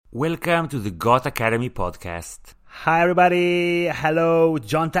Welcome to the Goth Academy podcast. Hi everybody, hello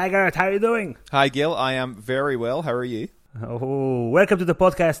John Taggart, how are you doing? Hi Gil, I am very well, how are you? Oh, welcome to the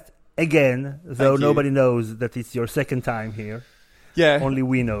podcast again, though Thank you. nobody knows that it's your second time here. Yeah, Only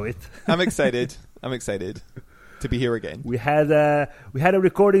we know it. I'm excited to be here again. We had a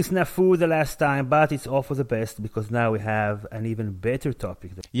recording snafu the last time, but it's all for the best because now we have an even better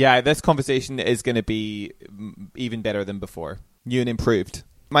topic. Yeah, this conversation is going to be even better than before, new and improved.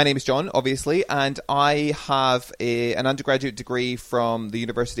 My name is John, obviously, and I have an undergraduate degree from the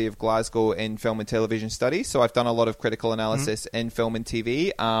University of Glasgow in Film and Television Studies. So I've done a lot of critical analysis in film and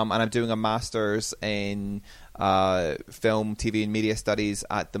TV, and I'm doing a master's in film, TV, and media studies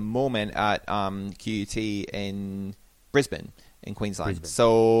at the moment at QUT in Brisbane, in Queensland.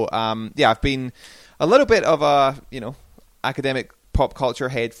 So I've been a little bit of a academic pop culture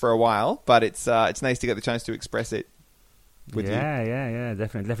head for a while, but it's nice to get the chance to express it. Yeah,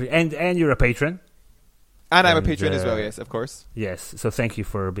 definitely. And you're a patron. And I'm a patron as well, yes, of course. Yes, so thank you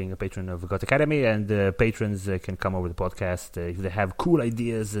for being a patron of Goth Academy, and patrons can come over the podcast if they have cool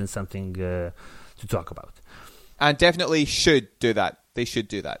ideas and something to talk about. And definitely should do that. They should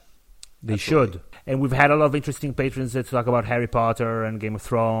do that. They Absolutely. should. And we've had a lot of interesting patrons to talk about Harry Potter and Game of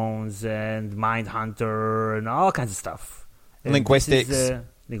Thrones and Mindhunter and all kinds of stuff. And Linguistics.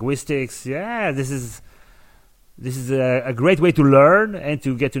 Linguistics, yeah, this is a great way to learn and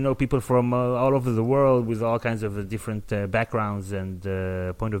to get to know people from all over the world with all kinds of different backgrounds and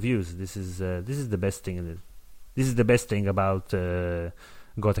point of views. This is the best thing. This is the best thing about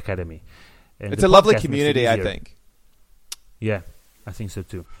Goth Academy. And It's the a lovely podcast makes it community, I easier. think. Yeah, I think so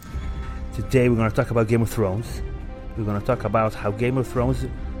too. Today we're going to talk about Game of Thrones. We're going to talk about how Game of Thrones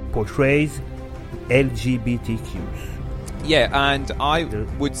portrays LGBTQs. Yeah, and I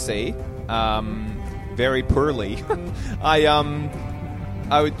would say very poorly.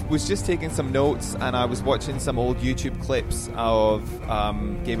 I was just taking some notes and I was watching some old YouTube clips of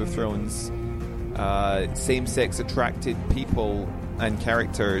Game of Thrones same-sex attracted people and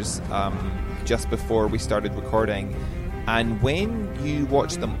characters just before we started recording. And when you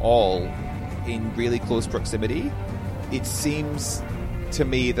watch them all in really close proximity, it seems to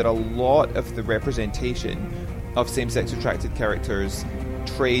me that a lot of the representation of same-sex attracted characters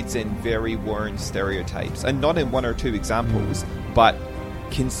trades in very worn stereotypes, and not in one or two examples, but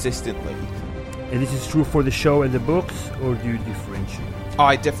consistently. And this is true for the show and the books, or do you differentiate?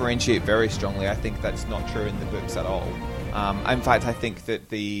 I differentiate very strongly. I think that's not true in the books at all. In fact, I think that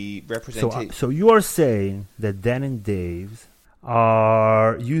the representation... So you are saying that Dan and Dave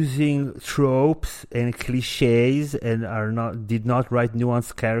are using tropes and cliches and did not write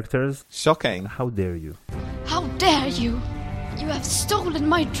nuanced characters? Shocking. How dare you? How dare you! You have stolen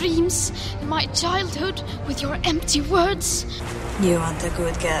my dreams and my childhood with your empty words. You want a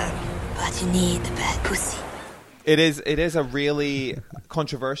good girl, but you need a bad pussy. It is a really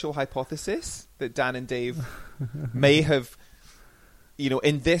controversial hypothesis that Dan and Dave may have,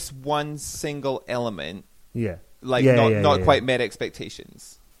 in this one single element, Yeah. not quite met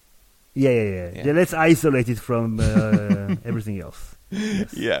expectations. Yeah. Let's isolate it from everything else.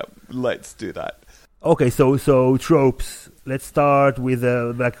 Yes. Yeah, let's do that. Okay, so tropes. Let's start with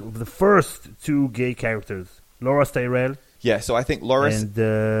the first two gay characters, Loras Tyrell Yeah, so I think Loras and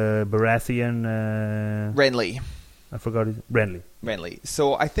Baratheon. Renly. I forgot it. Renly.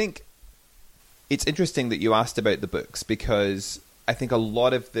 So I think it's interesting that you asked about the books, because I think a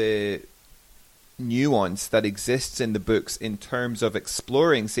lot of the nuance that exists in the books in terms of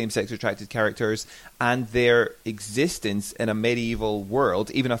exploring same-sex attracted characters and their existence in a medieval world,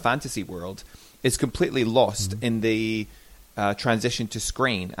 even a fantasy world, is completely lost in the transition to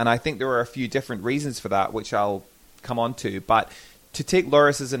screen. And I think there are a few different reasons for that, which I'll come on to. But to take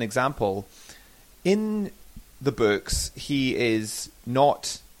Loras as an example, in the books, he is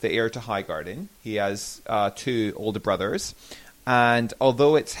not the heir to Highgarden. He has two older brothers. And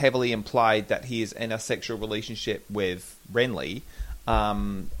although it's heavily implied that he is in a sexual relationship with Renly,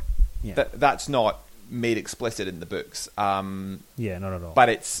 that's not made explicit in the books. Yeah, not at all.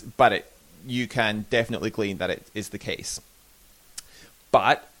 But you can definitely glean that it is the case.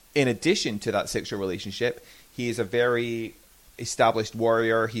 But in addition to that sexual relationship, he is a very established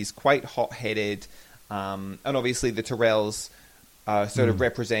warrior. He's quite hot-headed. And obviously the Tyrells sort of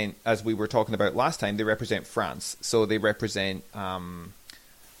represent, as we were talking about last time, they represent France. So they represent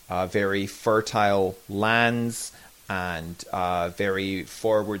very fertile lands and very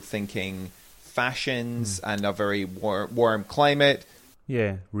forward-thinking fashions and a very warm climate.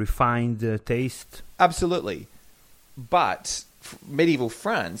 Yeah, refined taste. Absolutely. But medieval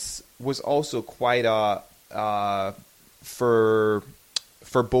France was also quite for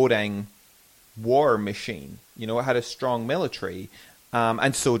foreboding war machine. You know, it had a strong military,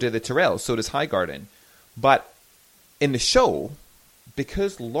 and so did the Tyrells, so does Highgarden. But in the show,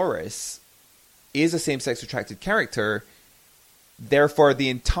 because Loras is a same-sex attracted character, therefore the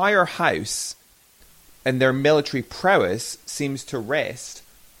entire house and their military prowess seems to rest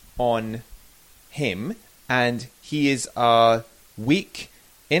on him, and he is a weak,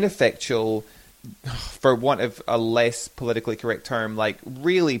 ineffectual, for want of a less politically correct term, like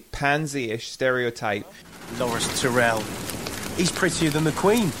really pansy-ish stereotype. Loras Tyrell. He's prettier than the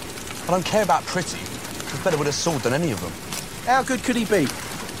Queen. I don't care about pretty. He's better with a sword than any of them. How good could he be?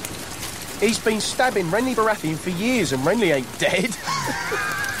 He's been stabbing Renly Baratheon for years and Renly ain't dead.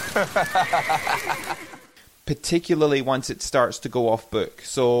 Particularly once it starts to go off book.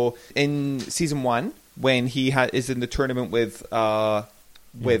 So in season 1, when he is in the tournament with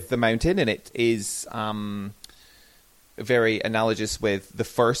the Mountain, and it is very analogous with the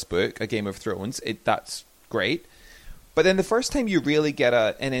first book, A Game of Thrones, that's great. But then the first time you really get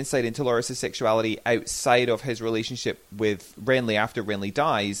an insight into Loras' sexuality outside of his relationship with Renly after Renly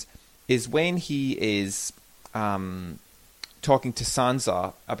dies is when he is talking to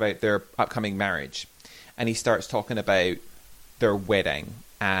Sansa about their upcoming marriage. And he starts talking about their wedding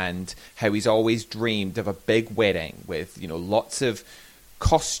and how he's always dreamed of a big wedding with, you know, lots of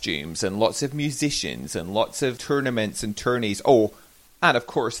costumes and lots of musicians and lots of tournaments and tourneys. Oh, and of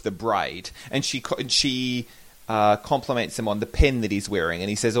course the bride. And she compliments him on the pin that he's wearing, and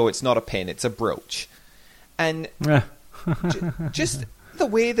he says, "Oh, it's not a pin, it's a brooch." And just the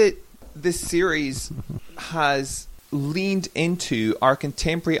way that this series has leaned into our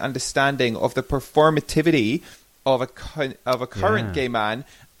contemporary understanding of the performativity of a current gay man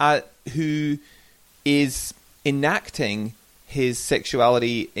who is enacting his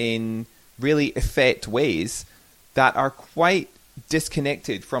sexuality in really effete ways that are quite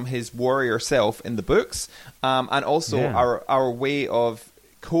disconnected from his warrior self in the books, and also our way of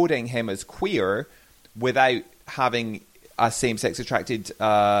coding him as queer without having a same-sex attracted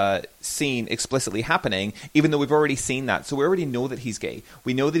scene explicitly happening, even though we've already seen that. So we already know that he's gay.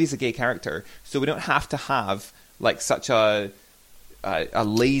 We know that he's a gay character, so we don't have to have like such a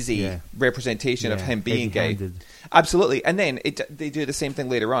lazy representation of him being gay. Absolutely. And then they do the same thing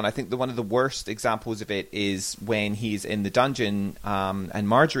later on. I think one of the worst examples of it is when he's in the dungeon and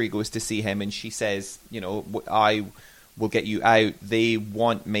Margaery goes to see him and she says, you know, I will get you out. They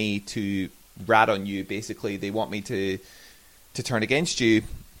want me to rat on you, basically. They want me to turn against you,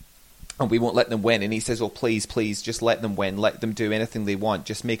 and we won't let them win. And he says, "Oh, please, just let them win. Let them do anything they want.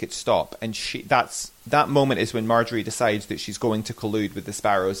 Just make it stop." And that moment is when Margaery decides that she's going to collude with the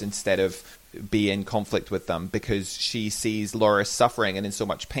Sparrows instead of be in conflict with them, because she sees Loras suffering and in so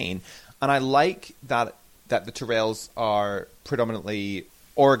much pain. And I like that the Tyrells are predominantly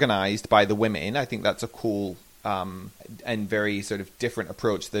organized by the women. I think that's a cool and very sort of different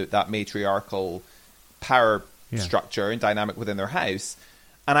approach, that matriarchal power structure and dynamic within their house.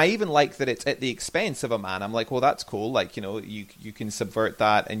 And I even like that it's at the expense of a man. I'm like, well, that's cool. Like, you know, you can subvert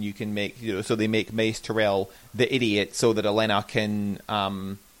that, and you can make, you know, so they make Mace Tyrell the idiot so that Olenna can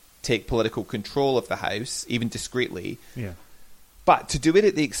take political control of the house, even discreetly. Yeah. But to do it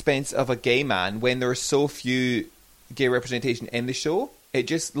at the expense of a gay man when there are so few gay representation in the show, it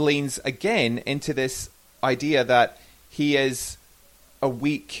just leans again into this idea that he is a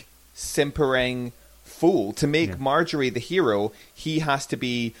weak, simpering fool. To make Margaery the hero, he has to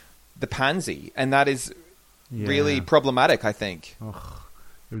be the pansy, and that is really problematic, I think. Oh,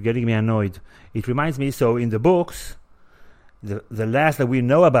 you're getting me annoyed. It reminds me, so in the books, the last that we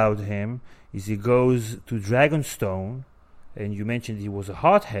know about him is he goes to Dragonstone, and you mentioned he was a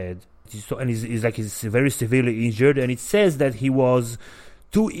hothead, and he's very severely injured, and it says that he was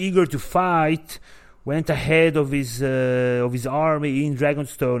too eager to fight, went ahead of his army in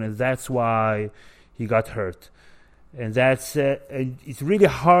Dragonstone, and that's why he got hurt. And that's it's really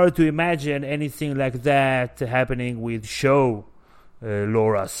hard to imagine anything like that happening with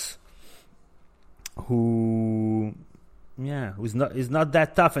Loras, who is not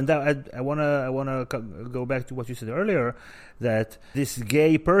that tough. And that, I wanna go back to what you said earlier, that this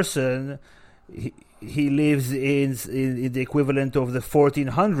gay person he lives in the equivalent of the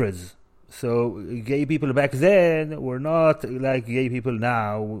 1400s. So gay people back then were not like gay people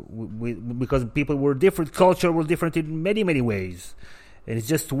now, because people were different, culture was different in many, many ways. And it's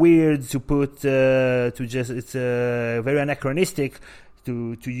just weird to put, it's very anachronistic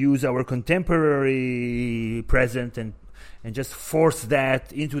to use our contemporary present and just force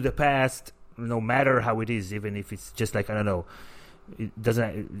that into the past, no matter how it is, even if it's just like, I don't know, it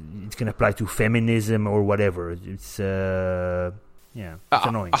can apply to feminism or whatever. It's, Yeah, it's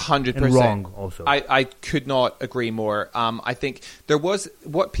annoying. 100%. And wrong also. I could not agree more. I think there was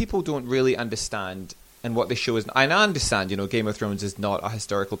what people don't really understand, and what the show is. And I understand, Game of Thrones is not a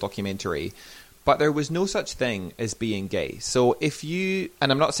historical documentary, but there was no such thing as being gay. So if you,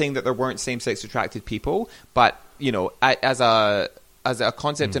 and I'm not saying that there weren't same-sex attracted people, but as a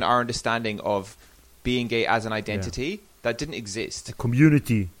concept in our understanding of being gay as an identity, that didn't exist. A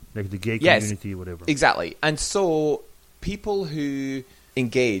community, like the gay community, whatever. Exactly. And so people who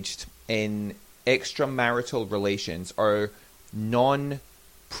engaged in extramarital relations or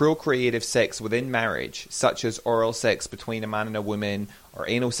non-procreative sex within marriage, such as oral sex between a man and a woman, or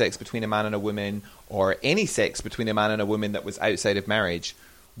anal sex between a man and a woman, or any sex between a man and a woman that was outside of marriage,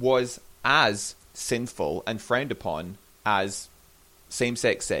 was as sinful and frowned upon as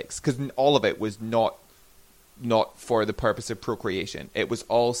same-sex sex, because all of it was not for the purpose of procreation. It was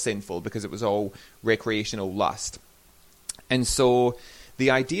all sinful because it was all recreational lust. And so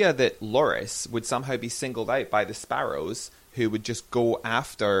the idea that Loras would somehow be singled out by the Sparrows, who would just go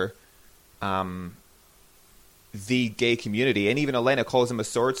after the gay community, and even Olenna calls him a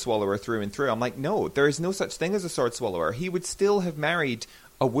sword swallower through and through. I'm like, no, there is no such thing as a sword swallower. He would still have married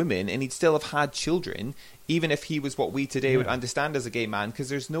a woman, and he'd still have had children, even if he was what we today would understand as a gay man, because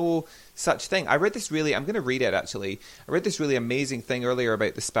there's no such thing. I'm going to read it actually. I read this really amazing thing earlier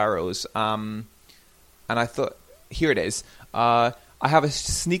about the Sparrows, and I thought, here it is. I have a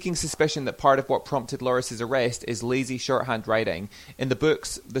sneaking suspicion that part of what prompted Loras' arrest is lazy shorthand writing. In the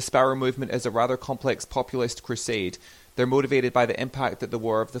books, the Sparrow movement is a rather complex populist crusade. They're motivated by the impact that the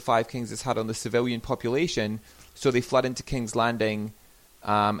War of the Five Kings has had on the civilian population, so they flood into King's Landing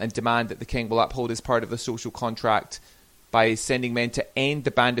and demand that the king will uphold his part of the social contract by sending men to end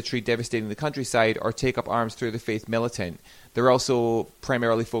the banditry devastating the countryside or take up arms through the faith militant. They're also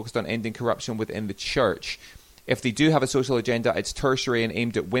primarily focused on ending corruption within the church. If they do have a social agenda, it's tertiary and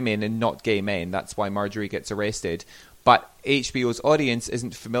aimed at women and not gay men. That's why Marjorie gets arrested. But HBO's audience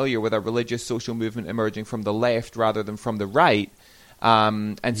isn't familiar with a religious social movement emerging from the left rather than from the right.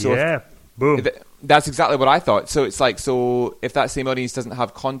 And so boom. That's exactly what I thought. So it's like, so if that same audience doesn't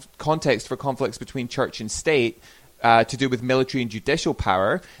have context for conflicts between church and state to do with military and judicial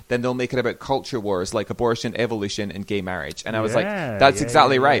power, then they'll make it about culture wars like abortion, evolution, and gay marriage. And I was like, that's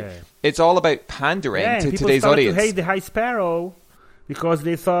exactly right. It's all about pandering to today's audience. To hate the High Sparrow because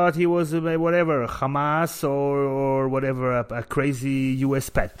they thought he was whatever, Hamas or whatever, a crazy U.S.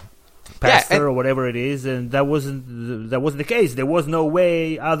 pastor or whatever it is, and that wasn't the case. There was no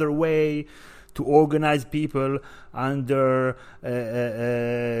other way to organize people under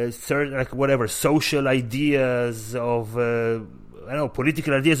certain, like whatever, social ideas of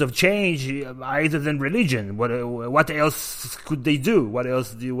political ideas of change, other than religion. What else could they do? What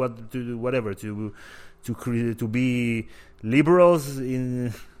else do you want to do? Whatever to be liberals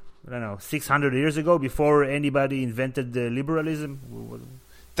in 600 years ago, before anybody invented the liberalism.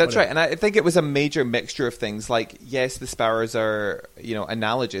 That's right, and I think it was a major mixture of things. Like, yes, the Sparrows are,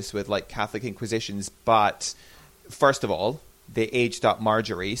 analogous with like Catholic Inquisitions, but first of all, they aged up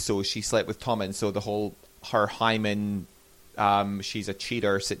Marjorie, so she slept with Tommen, so the whole her hymen, she's a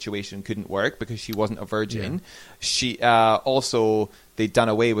cheater situation couldn't work because she wasn't a virgin. Yeah. She also, they'd done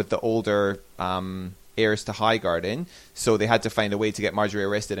away with the older heirs to Highgarden, so they had to find a way to get Marjorie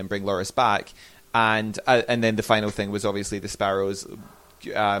arrested and bring Loras back, and then the final thing was obviously the Sparrows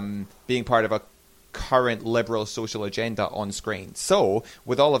being part of a current liberal social agenda on screen. So,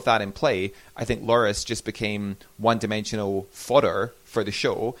 with all of that in play, I think Loras just became one-dimensional fodder for the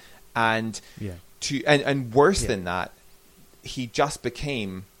show, and worse than that, he just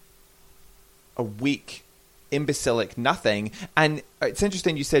became a weak, imbecilic nothing. And it's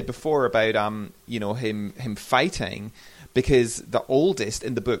interesting you said before about him fighting, because the oldest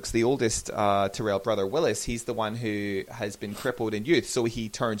in the books, the oldest Tyrell brother, Willis, he's the one who has been crippled in youth, so he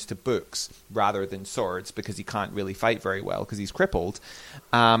turns to books rather than swords because he can't really fight very well because he's crippled.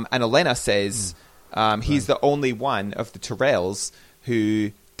 And Olenna says he's the only one of the Tyrells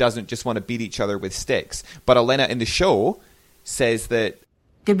who doesn't just want to beat each other with sticks. But Olenna in the show says that...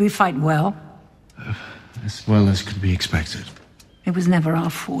 Did we fight well? As well as could be expected. It was never our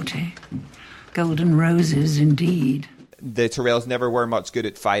forte. Golden roses, indeed. The Tyrells never were much good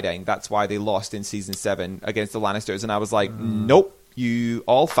at fighting. That's why they lost in season 7 against the Lannisters. And I was like, nope, you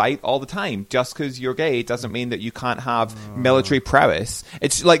all fight all the time. Just because you're gay doesn't mean that you can't have military prowess.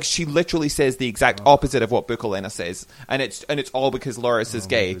 It's like she literally says the exact opposite of what Book Olenna says. And it's all because Loras is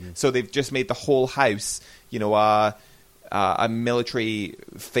gay. So they've just made the whole house, a military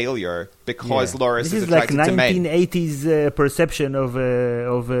failure because Loras is attracted to men. This is like 1980s perception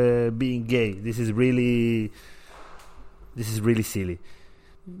of being gay. This is really... this is really silly.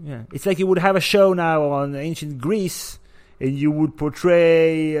 Yeah, it's like you would have a show now on ancient Greece, and you would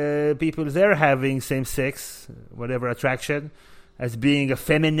portray people there having same-sex, whatever attraction, as being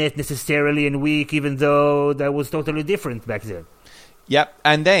effeminate necessarily and weak, even though that was totally different back then. Yep,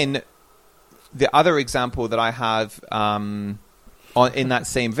 and then the other example that I have in that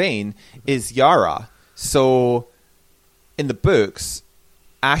same vein is Yara. So in the books,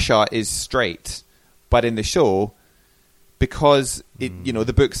 Asha is straight, but in the show, because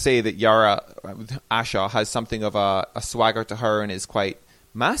the books say that Asha has something of a swagger to her and is quite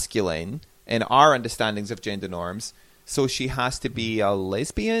masculine in our understandings of gender norms, so she has to be a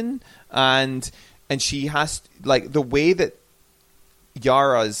lesbian, and she has, like, the way that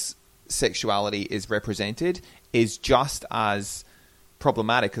Yara's sexuality is represented is just as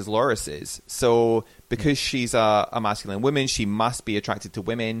problematic as Loris's. So because she's a masculine woman, she must be attracted to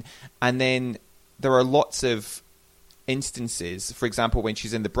women. And then there are lots of instances, for example, when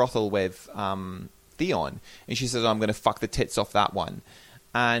she's in the brothel with Theon, and she says, I'm going to fuck the tits off that one.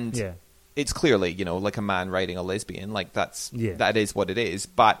 And it's clearly, like a man writing a lesbian, like that is what it is.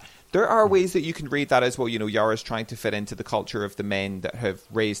 But there are ways that you can read that as well. Yara's trying to fit into the culture of the men that have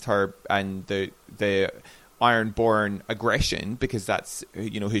raised her, and the Ironborn aggression, because that's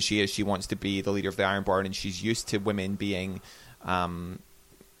who she is. She wants to be the leader of the Ironborn, and she's used to women being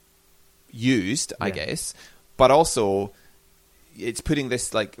used, I guess. But also, it's putting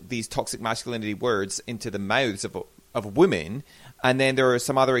these toxic masculinity words into the mouths of women. And then there are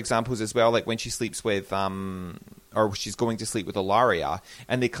some other examples as well, like when she sleeps with, or she's going to sleep with Ilaria,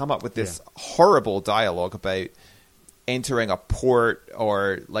 and they come up with this horrible dialogue about entering a port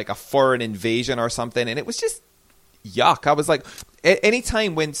or like a foreign invasion or something, and it was just yuck. I was like,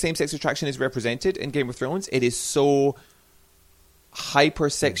 anytime when same-sex attraction is represented in Game of Thrones, it is so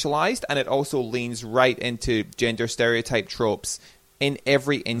hyper-sexualized, and it also leans right into gender stereotype tropes in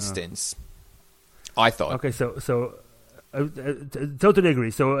every instance. I thought. Okay, so totally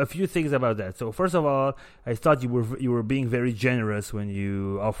agree. So a few things about that. So first of all, I thought you were being very generous when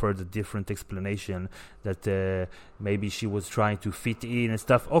you offered a different explanation that maybe she was trying to fit in and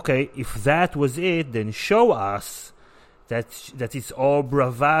stuff. Okay, if that was it, then show us that it's all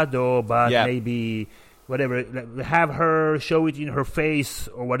bravado, but maybe whatever. Have her show it in her face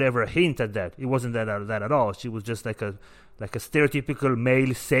or whatever. Hint at that. It wasn't that at all. She was just like a stereotypical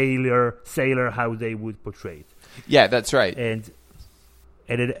male sailor, how they would portray it. Yeah, that's right. And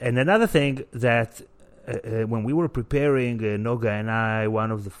another thing that when we were preparing, Noga and I,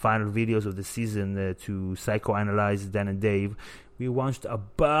 one of the final videos of the season to psychoanalyze Dan and Dave, we watched a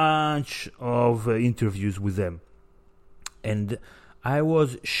bunch of interviews with them. And I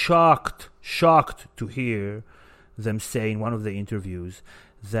was shocked to hear them say in one of the interviews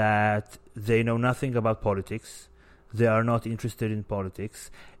that they know nothing about politics. They are not interested in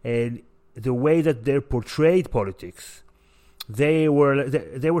politics. And the way that they portrayed politics, they were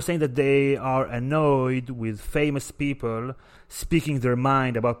saying that they are annoyed with famous people speaking their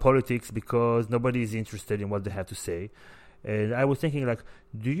mind about politics because nobody is interested in what they have to say. And I was thinking, like,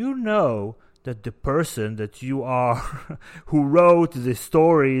 do you know that the person that you are, who wrote the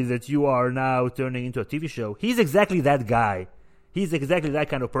story that you are now turning into a TV show, he's exactly that guy. He's exactly that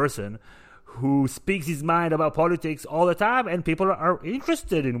kind of person who speaks his mind about politics all the time, and people are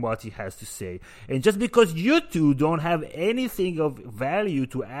interested in what he has to say. And just because you two don't have anything of value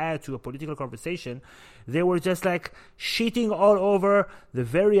to add to a political conversation, they were just like shitting all over the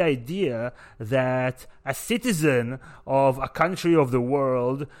very idea that a citizen of a country of the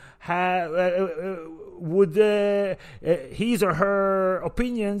world would his or her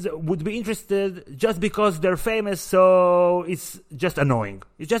opinions would be interested just because they're famous. So it's just annoying.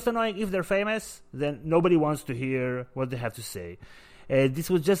 It's just annoying. If they're famous, then nobody wants to hear what they have to say. This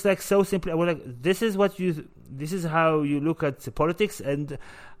was just like so simple. I was like, this is how you look at politics, and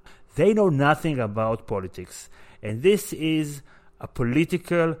they know nothing about politics. And this is a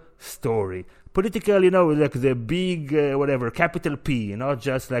political story. Political, like the big, capital P, not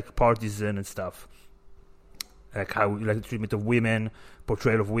just like partisan and stuff. Like the treatment of women,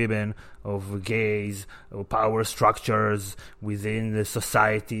 portrayal of women, of gays, of power structures within the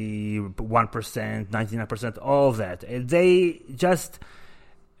society, 1%, 99%, all of that. And they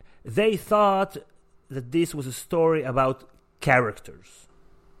thought that this was a story about characters.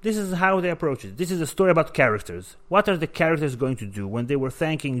 This is how they approach it. This is a story about characters. What are the characters going to do? When they were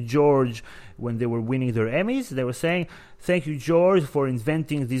thanking George when they were winning their Emmys, they were saying, thank you, George, for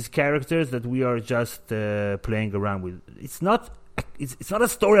inventing these characters that we are just playing around with. It's not a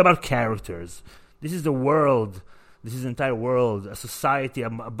story about characters. This is the world. This is the entire world, a society, a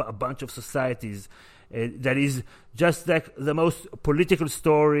bunch of societies. that is just like the most political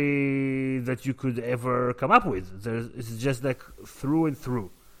story that you could ever come up with. It's just like through and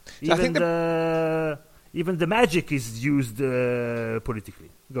through. So Even the magic is used politically.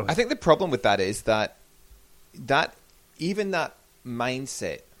 Go ahead. I think the problem with that is that even that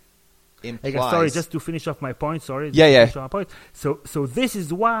mindset implies... Sorry, just to finish off my point. Yeah. My point. So this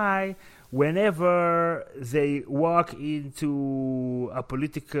is why whenever they walk into a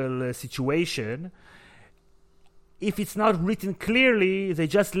political situation, if it's not written clearly, they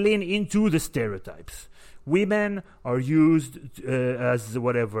just lean into the stereotypes. Women are used as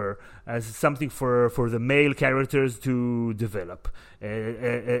something for the male characters to develop.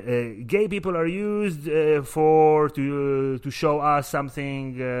 Gay people are used to show us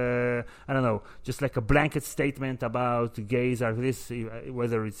something. I don't know, just like a blanket statement about gays are this,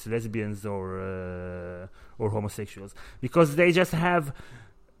 whether it's lesbians or homosexuals, because they just have.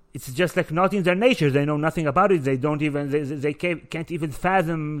 It's just like not in their nature. They know nothing about it. They don't even. They can't even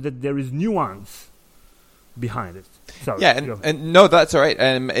fathom that there is nuance behind it. Sorry. Yeah, and no, that's all right.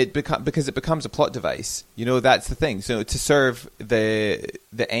 Because it becomes a plot device. That's the thing. So to serve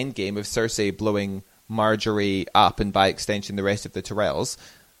the end game of Cersei blowing Marjorie up, and by extension the rest of the Tyrells,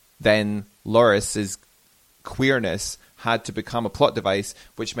 then Loras's queerness had to become a plot device,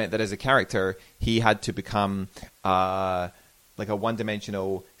 which meant that as a character he had to become like a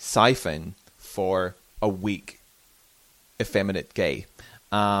one-dimensional siphon for a weak, effeminate gay.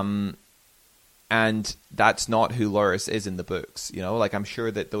 And that's not who Loras is in the books. I'm sure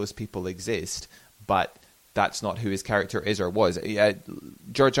that those people exist, but that's not who his character is or was.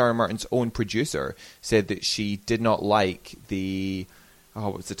 George R. R. Martin's own producer said that she did not like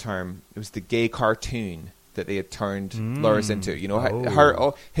what was the term? It was the gay cartoon that they had turned Loras into.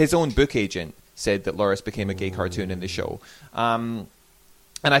 His own book agent said that Loras became a gay cartoon in the show. And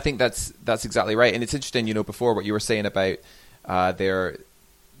I think that's exactly right. And it's interesting, before what you were saying about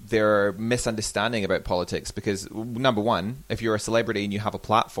their misunderstanding about politics, because number one, if you're a celebrity and you have a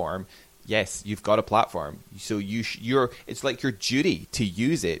platform, yes, you've got a platform, so it's like your duty to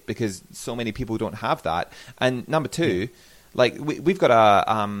use it, because so many people don't have that. And number two, like we've got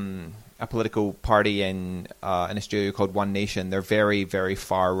a political party in Australia called One Nation. They're very, very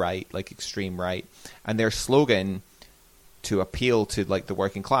far right, like extreme right, and their slogan to appeal to like the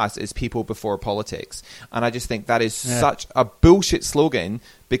working class is people before politics. And I just think that is such a bullshit slogan,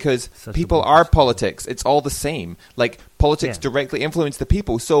 because people are politics. It's all the same. Like politics directly influence the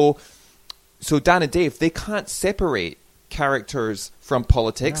people. So Dan and Dave, they can't separate characters from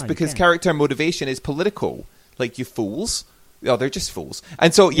politics, because character motivation is political. Like, you fools. Oh, they're just fools.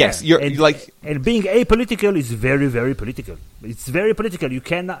 And so, yes, you're like... And being apolitical is very, very political. It's very political. You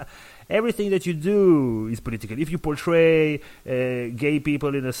cannot... Everything that you do is political. If you portray gay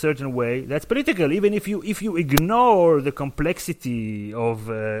people in a certain way, that's political. Even if you ignore the complexity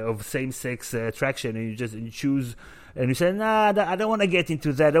of same-sex attraction, and you choose and you say, nah, I don't want to get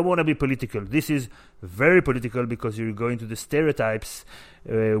into that. I don't want to be political. This is very political, because you're going to the stereotypes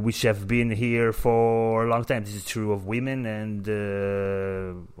which have been here for a long time. This is true of women and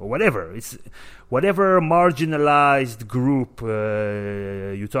whatever. It's whatever marginalized group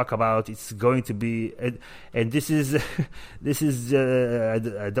you talk about. It's going to be, and this is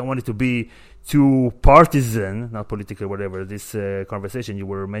I don't want it to be too partisan, not political, whatever. This conversation you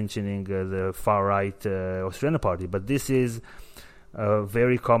were mentioning the far right Australian party, but this is a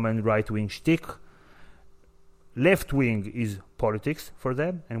very common right wing shtick. Left wing is politics for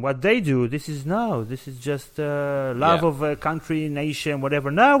them, and what they do, this is just love of a country, nation,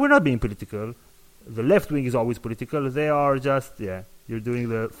 whatever. No, we're not being political. The left wing is always political. They are just you're doing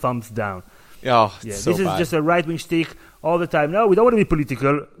the thumbs down. So this bad. is just a right wing shtick all the time. No, we don't want to be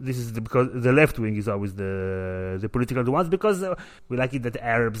political. This is because the left wing is always the political ones, because we like it that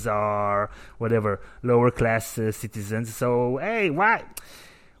Arabs are whatever lower class citizens. So hey, why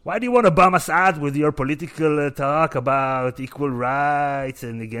do you want to bomb us out with your political talk about equal rights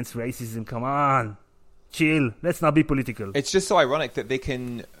and against racism? Come on, chill. Let's not be political. It's just so ironic that they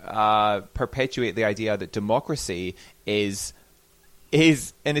can perpetuate the idea that democracy is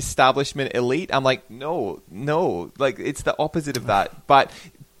an establishment elite. I'm like, no, like it's the opposite of that. But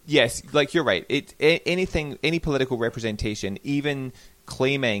yes, like you're right. Any political representation, even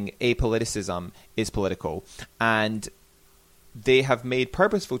claiming apoliticism, is political, and they have made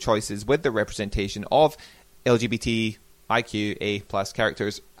purposeful choices with the representation of LGBTIQA+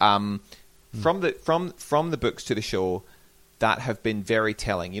 characters from the books to the show that have been very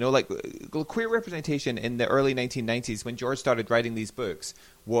telling. Like queer representation in the early 1990s, when George started writing these books,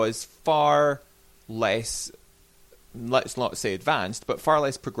 was far less, let's not say advanced, but far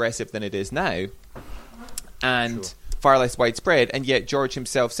less progressive than it is now. and far less widespread. And yet George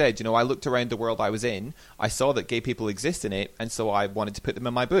himself said, you know, I looked around the world I was in, I saw that gay people exist in it, and so I wanted to put them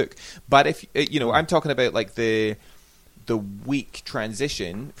in my book. But if, you know, I'm talking about like the weak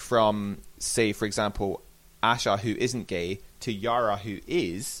transition from, say, for example, Asha, who isn't gay, to Yara, who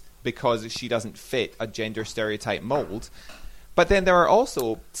is, because she doesn't fit a gender stereotype mold. But then there are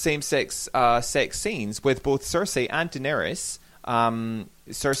also same-sex sex scenes with both Cersei and Daenerys.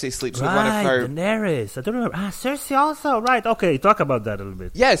 Cersei sleeps with one of her... Daenerys. I don't remember. Cersei also. Right. Okay, talk about that a little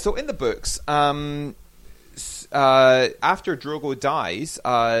bit. Yeah, so in the books, after Drogo dies,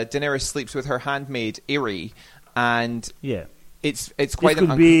 Daenerys sleeps with her handmaid, Irri, and it's quite...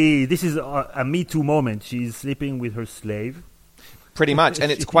 This is a Me Too moment. She's sleeping with her slave. Pretty much, and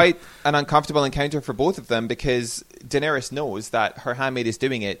it's quite an uncomfortable encounter for both of them because Daenerys knows that her handmaid is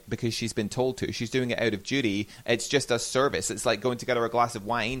doing it because she's been told to. She's doing it out of duty. It's just a service. It's like going to get her a glass of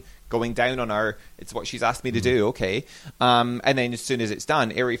wine, going down on her. It's what she's asked me to do, okay. And then as soon as it's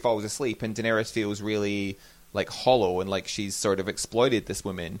done, Irri falls asleep and Daenerys feels really like hollow and like she's sort of exploited this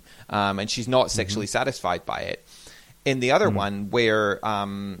woman, and she's not sexually satisfied by it. In the other one, where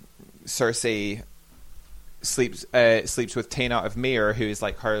Cersei... sleeps with Taena of Myr, who is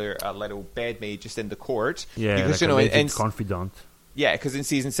like her little bedmaid just in the court. Yeah, because, like a confidant. Yeah, because in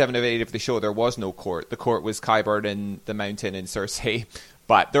season 7 of 8 of the show, there was no court. The court was Qyburn and the Mountain and Cersei,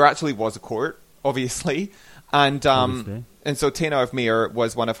 but there actually was a court, obviously. And so Taena of Myr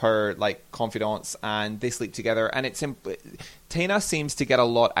was one of her like confidants, and they sleep together. And Taena seems to get a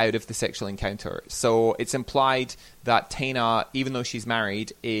lot out of the sexual encounter. So it's implied that Taena, even though she's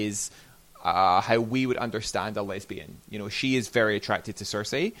married, is how we would understand a lesbian. You know, she is very attracted to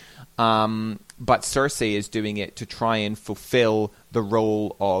Cersei, but Cersei is doing it to try and fulfill the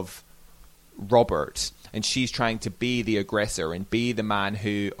role of Robert, and she's trying to be the aggressor and be the man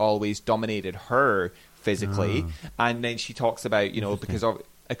who always dominated her physically. And then she talks about, you know,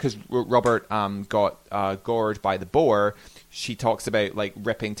 because Robert got gored by the boar, she talks about like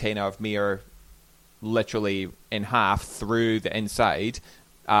ripping Taena of Myr literally in half through the inside,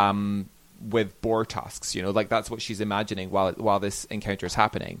 with boar tusks, you know, like that's what she's imagining while this encounter is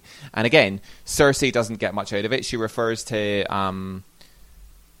happening. And again, Cersei doesn't get much out of it. She refers to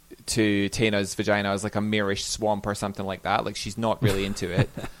Taena's vagina as like a Myrish swamp or something like that. Like she's not really into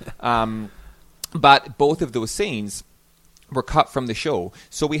it. But both of those scenes were cut from the show.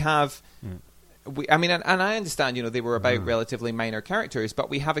 So we have... and I understand, you know, they were about relatively minor characters,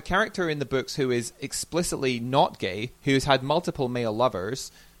 but we have a character in the books who is explicitly not gay, who's had multiple male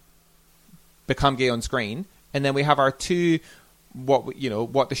lovers, become gay on screen, and then we have our two, what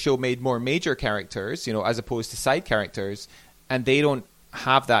the show made more major characters, you know, as opposed to side characters, and they don't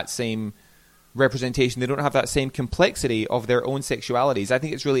have that same representation. They don't have that same complexity of their own sexualities. I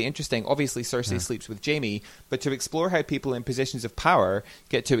think it's really interesting. Obviously, Cersei sleeps with Jaime, but to explore how people in positions of power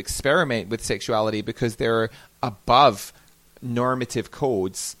get to experiment with sexuality because they're above normative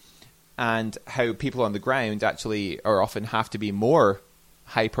codes, and how people on the ground actually are often have to be more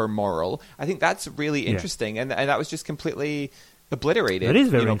hyper moral. I think that's really interesting, and that was just completely obliterated. That is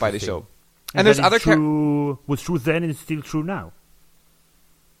very by the show. And there's other was true then and it's still true now.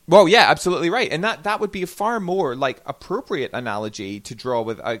 Well, yeah, absolutely right, and that would be a far more like appropriate analogy to draw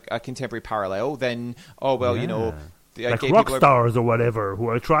with a contemporary parallel than you know, like rock stars or whatever who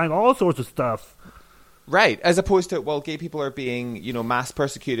are trying all sorts of stuff. Right, as opposed to, well, gay people are being, you know, mass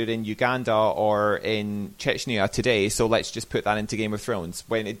persecuted in Uganda or in Chechnya today, so let's just put that into Game of Thrones,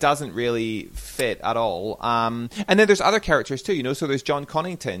 when it doesn't really fit at all. And then there's other characters too, you know, so there's John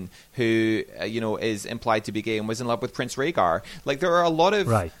Connington, who, you know, is implied to be gay and was in love with Prince Rhaegar. Like, there are a lot of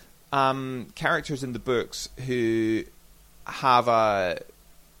characters in the books who have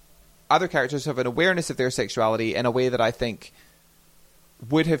other characters have an awareness of their sexuality in a way that I think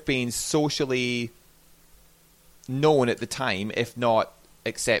would have been socially known at the time, if not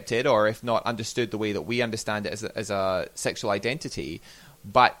accepted or if not understood the way that we understand it as a sexual identity.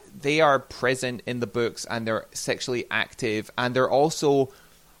 But they are present in the books, and they're sexually active, and they're also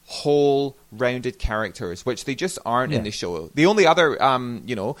whole rounded characters, which they just aren't in the show. The only other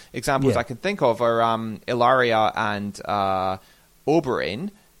you know, examples I can think of are Ilaria and Oberyn,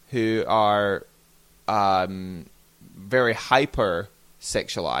 who are very hyper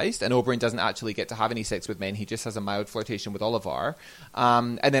sexualized, and Oberyn doesn't actually get to have any sex with men. He just has a mild flirtation with Olyvar,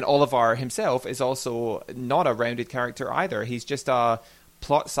 and then Olyvar himself is also not a rounded character either. He's just a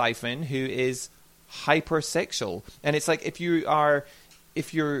plot siphon who is hypersexual. And it's like, if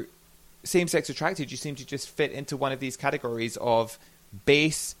you're same-sex attracted, you seem to just fit into one of these categories of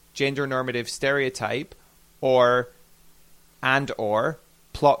base gender normative stereotype or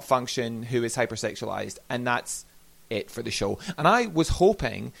plot function who is hypersexualized, and that's it for the show. And I was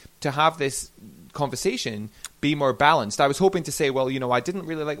hoping to have this conversation be more balanced. I was hoping to say, well, I didn't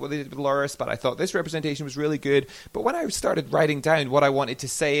really like what they did with Loras, but I thought this representation was really good. But when I started writing down what I wanted to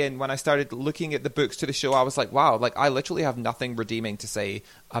say, and when I started looking at the books to the show, I was like, wow, like I literally have nothing redeeming to say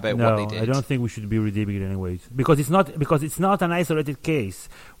about what they did. No, I don't think we should be redeeming it anyway, because it's not an isolated case.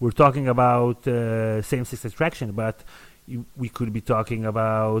 We're talking about same-sex attraction, but we could be talking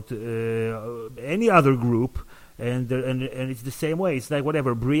about any other group, and it's the same way. It's like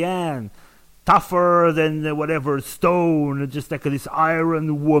whatever, Brienne, tougher than whatever stone, just like this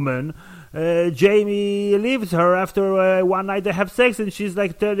iron woman. Jamie leaves her after one night they have sex, and she's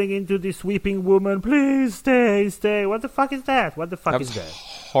like turning into this weeping woman. Please stay. What the fuck is that? What the fuck is that?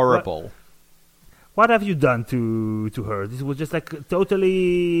 Horrible. What have you done to her? This was just like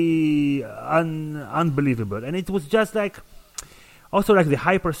totally unbelievable, and it was just like also like the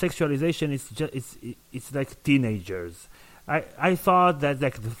hypersexualization. It's like teenagers. I thought that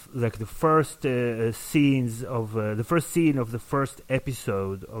like the first scenes of the first scene of the first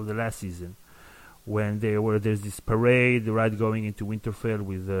episode of the last season, when there's this parade right going into Winterfell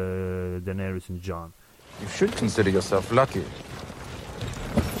with Daenerys and Jon. You should consider yourself lucky.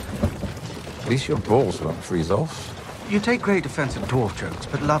 At least your balls won't freeze off. You take great offense at dwarf jokes,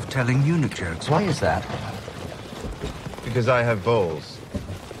 but love telling eunuch jokes. Why is that? Because I have balls,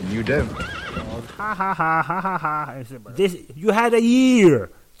 and you don't. Ha ha ha ha ha ha. You had a year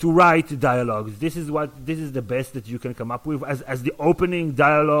to write dialogues. This is the best that you can come up with as the opening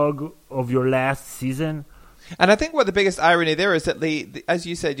dialogue of your last season. And I think what the biggest irony there is that they, as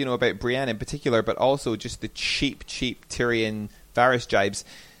you said, about Brienne in particular, but also just the cheap Tyrion Varys jibes,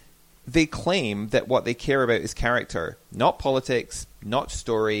 they claim that what they care about is character, not politics, not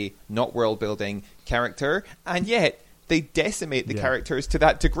story, not world building, character, and yet they decimate the characters to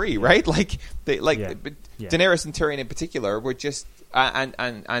that degree, right? Like Daenerys and Tyrion in particular were just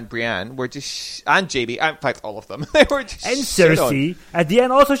and Brienne were just, and Jaime, in fact all of them, they were just, and Cersei at the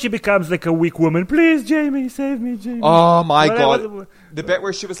end also she becomes like a weak woman. Please, Jaime, save me, Jaime. Oh my god, the bit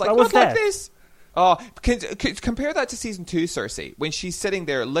where she was like, not like this. Oh, compare that to season 2 Cersei, when she's sitting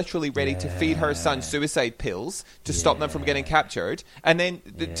there literally ready to feed her son suicide pills to stop them from getting captured, and then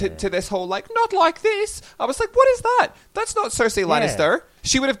to this whole like, not like this. I was like, what is that? That's not Cersei Lannister.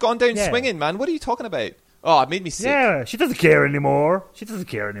 She would have gone down swinging, man. What are you talking about? Oh, it made me sick. Yeah, she doesn't care anymore.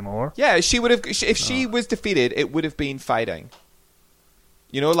 Yeah, she would have. If she was defeated, it would have been fighting.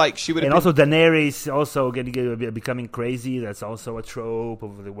 Like she would have. And also Daenerys also becoming crazy. That's also a trope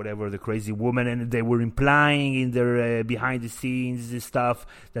of the crazy woman. And they were implying in their behind the scenes stuff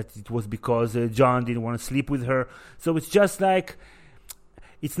that it was because Jon didn't want to sleep with her. So it's just like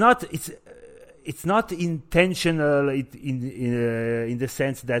it's not intentional in the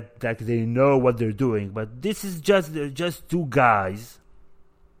sense that they know what they're doing. But this is just two guys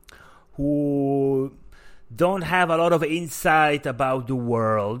who don't have a lot of insight about the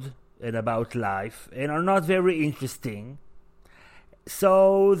world and about life and are not very interesting.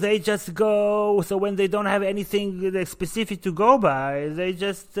 So they just go. So when they don't have anything specific to go by, they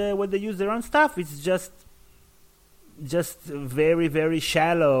just when they use their own stuff, it's just very, very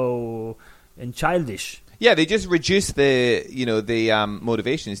shallow and childish. Yeah, they just reduce the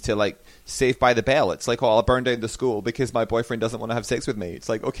motivations to like Saved by the Bell. It's like, oh, I'll burn down the school because my boyfriend doesn't want to have sex with me. It's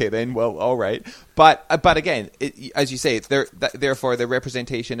like, okay, then, well, all right. But again, as you say, it's therefore the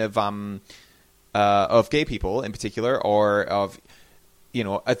representation of gay people in particular, or of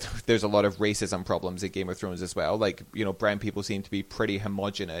there's a lot of racism problems in Game of Thrones as well. Like, brown people seem to be pretty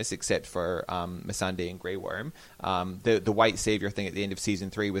homogenous except for Missandei and Grey Worm. The white savior thing at the end of season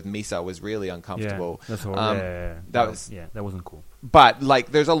 3 with Misa was really uncomfortable. Yeah, that's horrible. That wasn't cool. But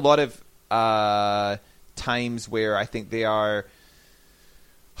like, there's a lot of times where I think they are.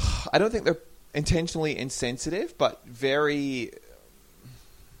 I don't think they're intentionally insensitive, but very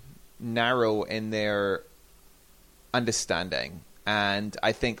narrow in their understanding. And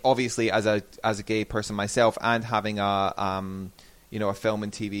I think, obviously, as a gay person myself, and having a film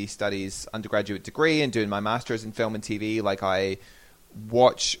and TV studies undergraduate degree and doing my master's in film and TV, like, I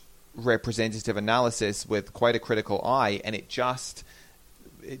watch representative analysis with quite a critical eye, and it just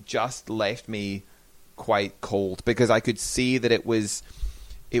left me quite cold, because I could see that it was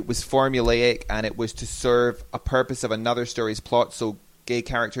formulaic, and it was to serve a purpose of another story's plot. So gay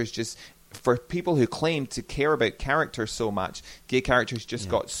characters just, for people who claim to care about character so much, gay characters just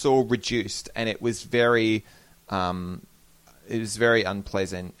got so reduced, and it was very unpleasant,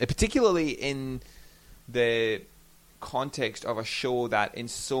 particularly in the context of a show that in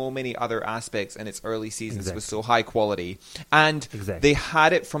so many other aspects in its early seasons was so high quality, and they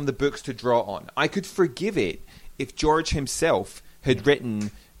had it from the books to draw on. I could forgive it if George himself had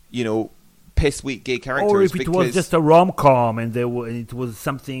written, you know, piss weak gay characters, or if it was just a rom-com and it was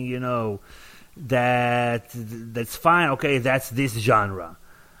something, you know, that's fine. Okay, that's this genre,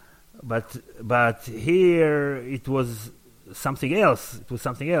 but here it was something else.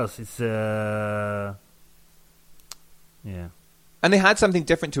 It's yeah. And they had something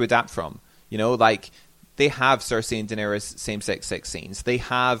different to adapt from. You know, like they have Cersei and Daenerys same-sex sex scenes. They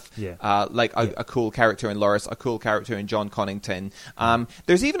have a cool character in Loras, a cool character in John Connington.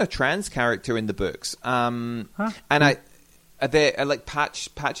 There's even a trans character in the books. And I like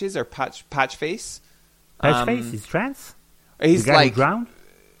Patches or Patch Face. Patch Face is trans? He's the guy like drowned?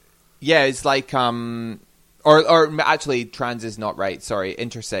 Yeah, it's like or actually trans is not right. Sorry,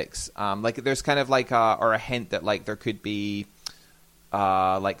 intersex. Like there's kind of like a hint that like there could be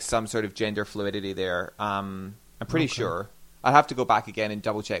like some sort of gender fluidity there. I'm pretty sure. I'd have to go back again and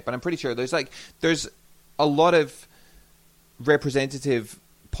double check, but I'm pretty sure there's a lot of representative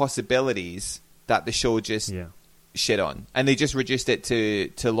possibilities that the show just shit on, and they just reduced it to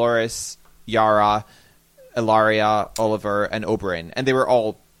Loras, Yara, Ilaria, Oliver, and Oberyn, and they were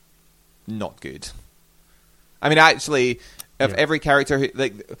all not good. I mean, actually, of every character,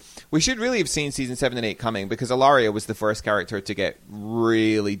 we should really have seen season 7 and 8 coming, because Ilaria was the first character to get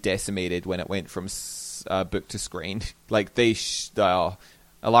really decimated when it went from book to screen. Like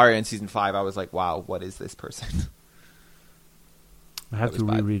Ilaria in season 5, I was like, wow, what is this person? I have to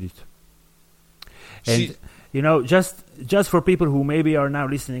reread it. And you know, just for people who maybe are now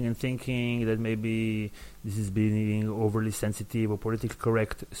listening and thinking that maybe this is being overly sensitive or politically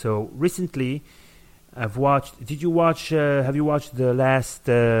correct. So recently, I've watched. Have you watched the last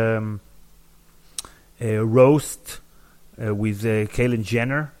roast with Caitlyn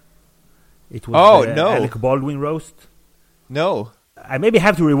Jenner? It was no Alec Baldwin roast. No, I maybe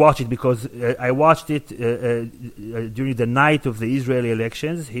have to rewatch it because I watched it during the night of the Israeli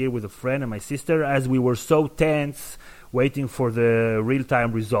elections here with a friend and my sister, as we were so tense waiting for the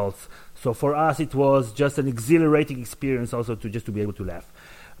real-time results. So for us, it was just an exhilarating experience, also to be able to laugh.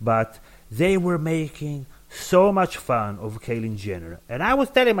 But they were making so much fun of Caitlyn Jenner, and I was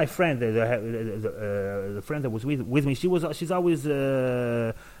telling my friend, the friend that was with me, she's always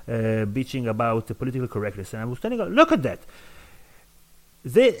bitching about the political correctness, and I was telling her, look at that.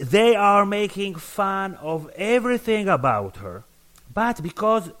 They are making fun of everything about her, but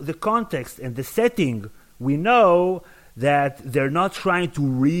because the context and the setting, we know that they're not trying to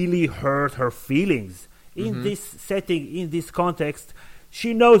really hurt her feelings. In this setting, in this context,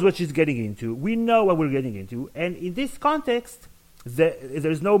 she knows what she's getting into. We know what we're getting into. And in this context,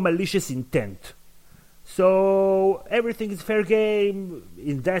 there's no malicious intent. So everything is fair game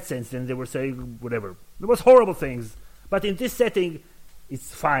in that sense. And they were saying whatever. There was horrible things. But in this setting,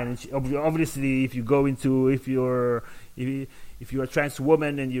 it's fine. And obviously, if you're a trans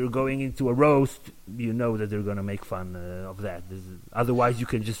woman and you're going into a roast, you know that they're going to make fun of that. Otherwise, you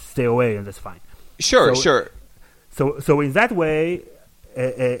can just stay away, and that's fine. Sure. So in that way,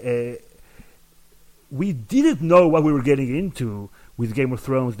 we didn't know what we were getting into with Game of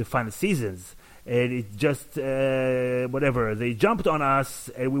Thrones, the final seasons. And it just, they jumped on us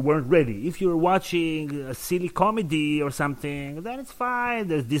and we weren't ready. If you're watching a silly comedy or something, then it's fine.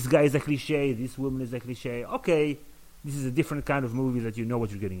 This guy is a cliche, this woman is a cliche. Okay, this is a different kind of movie that you know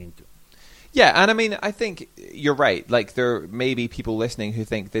what you're getting into. Yeah, and I mean, I think you're right. Like, there may be people listening who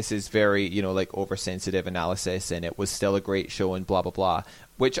think this is very, like oversensitive analysis and it was still a great show and blah, blah, blah,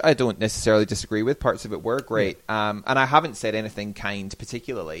 which I don't necessarily disagree with. Parts of it were great. Yeah. And I haven't said anything kind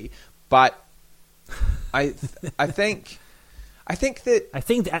particularly, but I think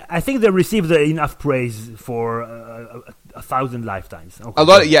they received enough praise for 1,000 lifetimes. Okay. A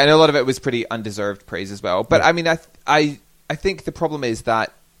lot, and a lot of it was pretty undeserved praise as well. But I mean, I think the problem is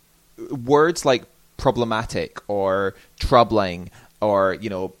that words like problematic or troubling or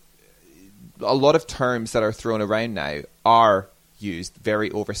a lot of terms that are thrown around now are used very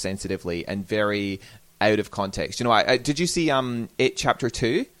oversensitively and very out of context. Did you see It Chapter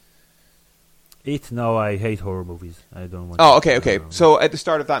 2? No, I hate horror movies. I don't want. Oh, okay. So at the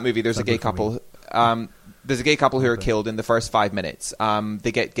start of that movie, there's a gay couple there's a gay couple who are killed in the first 5 minutes.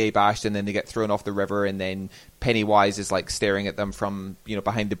 They get gay bashed and then they get thrown off the river, and then Pennywise is like staring at them from,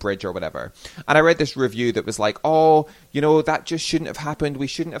 behind the bridge or whatever. And I read this review that was like, oh, that just shouldn't have happened. We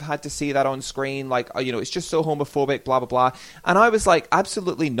shouldn't have had to see that on screen. Like, it's just so homophobic, blah, blah, blah. And I was like,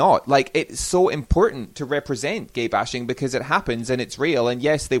 absolutely not. Like, it's so important to represent gay bashing because it happens and it's real. And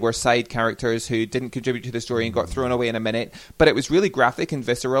yes, they were side characters who didn't contribute to the story and got thrown away in a minute, but it was really graphic and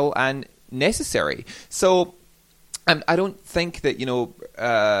visceral and necessary. So I don't think that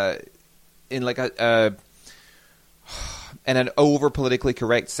in like in an over politically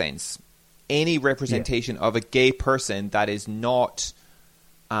correct sense, any representation of a gay person that is not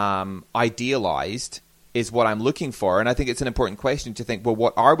idealized is what I'm looking for. And I think it's an important question to think, well,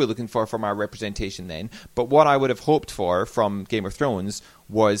 what are we looking for from our representation then? But what I would have hoped for from Game of Thrones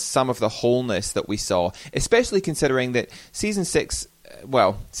was some of the wholeness that we saw, especially considering that season 7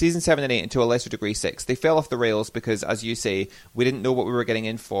 and 8, and to a lesser degree 6, they fell off the rails because, as you say, we didn't know what we were getting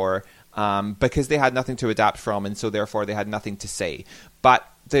in for, because they had nothing to adapt from, and so therefore they had nothing to say. But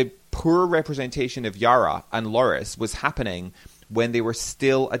the poor representation of Yara and Loras was happening when they were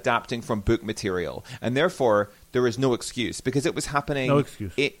still adapting from book material, and therefore there is no excuse, because it was happening. No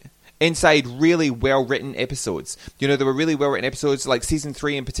excuse. Inside really well-written episodes. There were really well-written episodes, like season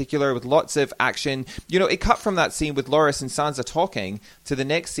 3 in particular, with lots of action. It cut from that scene with Loras and Sansa talking to the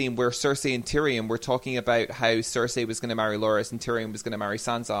next scene where Cersei and Tyrion were talking about how Cersei was going to marry Loras and Tyrion was going to marry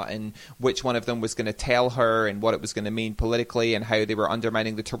Sansa, and which one of them was going to tell her and what it was going to mean politically, and how they were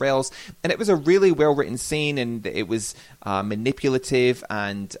undermining the Tyrells. And it was a really well-written scene, and it was manipulative,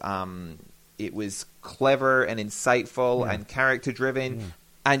 and it was clever and insightful and character-driven. Yeah.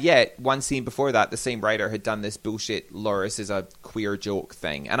 And yet, one scene before that, the same writer had done this bullshit Loras is a queer joke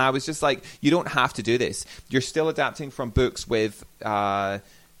thing. And I was just like, you don't have to do this. You're still adapting from books with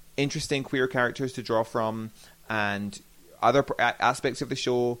interesting queer characters to draw from, and other aspects of the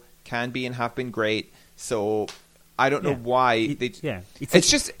show can be and have been great. So I don't know why. It's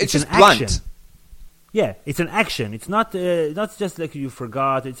just blunt. Action. Yeah, it's an action. It's not just like you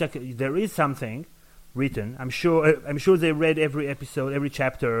forgot. It's like there is something written. I'm sure they read every episode, every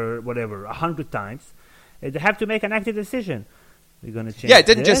chapter, whatever, 100 times. They have to make an active decision. We're going to change. Yeah, it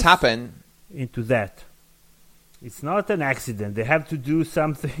didn't just happen into that. It's not an accident. They have to do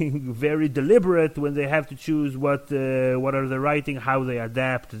something very deliberate when they have to choose what are the writing, how they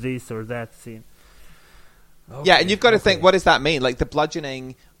adapt this or that scene. Okay, yeah, and you've got to think, what does that mean? Like the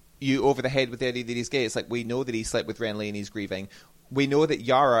bludgeoning you over the head with Eddie that he's gay. It's like, we know that he slept with Renly and he's grieving. We know that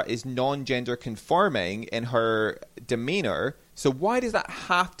Yara is non-gender conforming in her demeanor. So why does that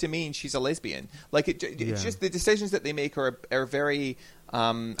have to mean she's a lesbian? Like it's just the decisions that they make are very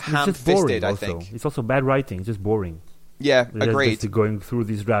ham-fisted. I think it's also bad writing. It's just boring. Yeah, agreed. Just going through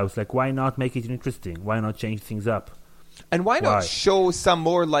these routes, like why not make it interesting? Why not change things up? And why not show some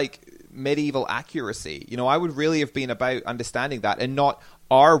more like medieval accuracy? I would really have been about understanding that, and not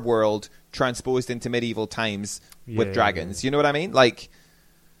our world transposed into medieval times with dragons. You know what I mean? Like,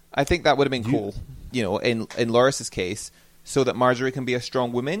 I think that would have been cool. In Loras' case, so that Marjorie can be a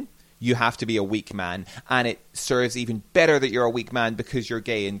strong woman, you have to be a weak man, and it serves even better that you're a weak man because you're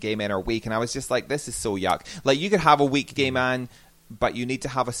gay and gay men are weak. And I was just like, this is so yuck. Like, you could have a weak gay man, but you need to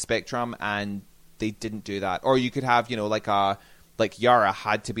have a spectrum, and they didn't do that. Or you could have, like Yara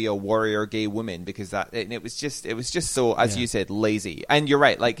had to be a warrior gay woman because it was just so, as you said, lazy. And you're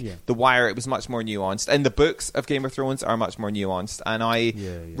right, like The Wire, it was much more nuanced, and the books of Game of Thrones are much more nuanced, and I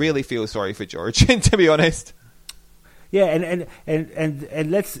really feel sorry for George, to be honest. Yeah,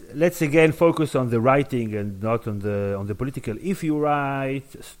 and let's again focus on the writing and not on the political. If you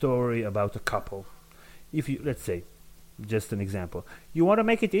write a story about a couple, let's say, just an example, you want to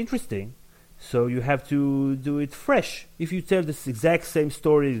make it interesting. So you have to do it fresh. If you tell this exact same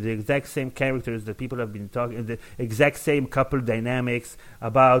story, the exact same characters that people have been talking, the exact same couple dynamics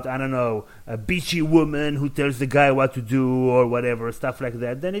about, I don't know, a beachy woman who tells the guy what to do or whatever, stuff like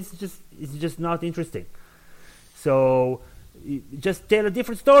that, then it's just not interesting. So just tell a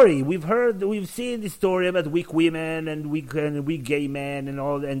different story. We've seen this story about weak women and weak gay men and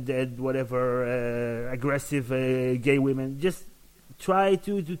all, and whatever aggressive gay women. Just try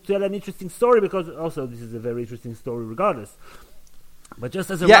to tell an interesting story, because also this is a very interesting story regardless. But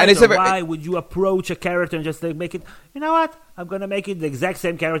just as a writer, why would you approach a character and just make it, you know what, I'm going to make it the exact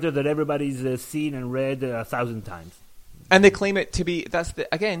same character that everybody's seen and read 1,000 times. And they claim it to be,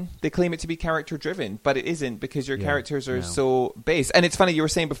 they claim it to be character driven, but it isn't, because your characters are so base. And it's funny, you were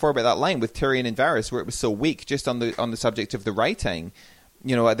saying before about that line with Tyrion and Varys where it was so weak, just on the subject of the writing.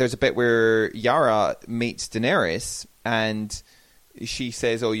 There's a bit where Yara meets Daenerys, and she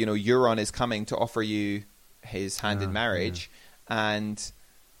says, "Oh, Euron is coming to offer you his hand in marriage," and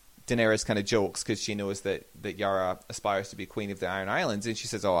Daenerys kind of jokes because she knows that Yara aspires to be queen of the Iron Islands, and she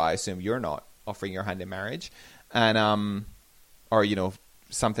says, "Oh, I assume you're not offering your hand in marriage," and or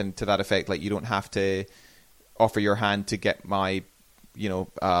something to that effect, like you don't have to offer your hand to get my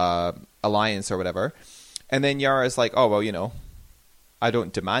alliance or whatever. And then Yara's like, "Oh well, I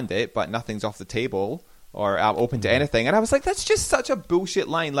don't demand it, but nothing's off the table, or I'm open to anything." And I was like, that's just such a bullshit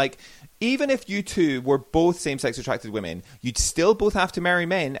line. Like, even if you two were both same-sex attracted women, you'd still both have to marry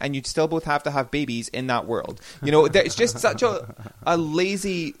men, and you'd still both have to have babies in that world. It's just such a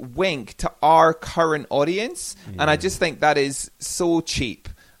lazy wink to our current audience, and I just think that is so cheap.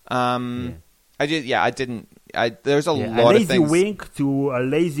 There's a lot of things. A lazy wink to a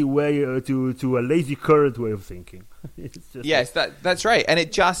lazy way, to a lazy current way of thinking. Yes, that's right, and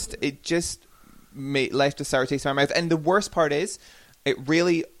it just left a sour taste in my mouth. And the worst part is, it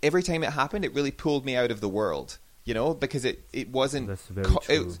really, every time it happened, it really pulled me out of the world. Because it wasn't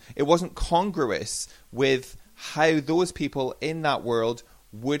it wasn't congruous with how those people in that world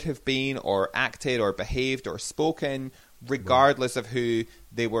would have been, or acted, or behaved, or spoken, regardless of who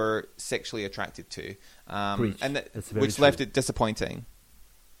they were sexually attracted to, which left it disappointing.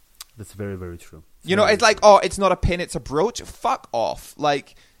 That's very, very true. It's like, oh, it's not a pin, it's a brooch. Fuck off.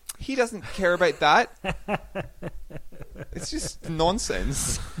 Like, he doesn't care about that. It's just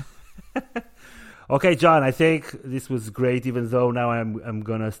nonsense. Okay, John, I think this was great, even though now I'm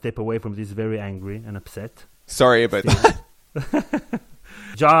gonna step away from this very angry and upset. Sorry about that.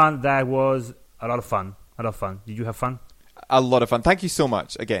 John, that was a lot of fun. Did you have fun? A lot of fun. Thank you so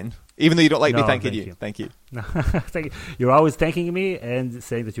much again. Even though you don't like me thanking you. Thank you. No, thank you. You're always thanking me and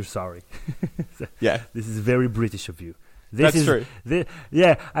saying that you're sorry. Yeah. This is very British of you. That's true.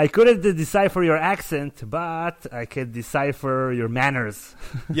 I couldn't decipher your accent, but I can decipher your manners.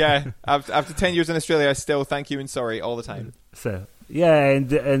 Yeah. After 10 years in Australia, I still thank you and sorry all the time. So, yeah,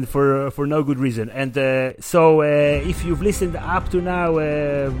 and for no good reason. And so if you've listened up to now,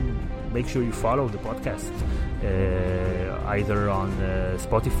 make sure you follow the podcast. Either on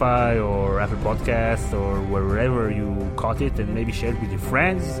Spotify or Apple Podcasts or wherever you caught it, and maybe share it with your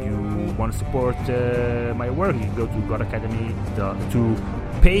friends. You want to support my work, you can go to God Academy, to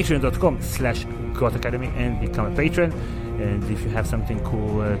patreon.com/God Academy and become a patron. And if you have something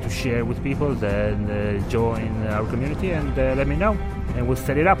cool to share with people, then join our community and let me know, and we'll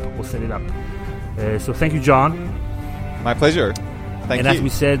set it up. So thank you, John. My pleasure. Thank you. As we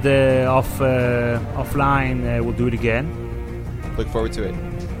said offline, we'll do it again. Look forward to it.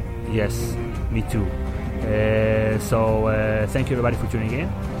 Yes, me too. So thank you everybody for tuning in,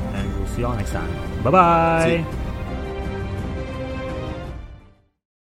 and we'll see you all next time. Bye-bye.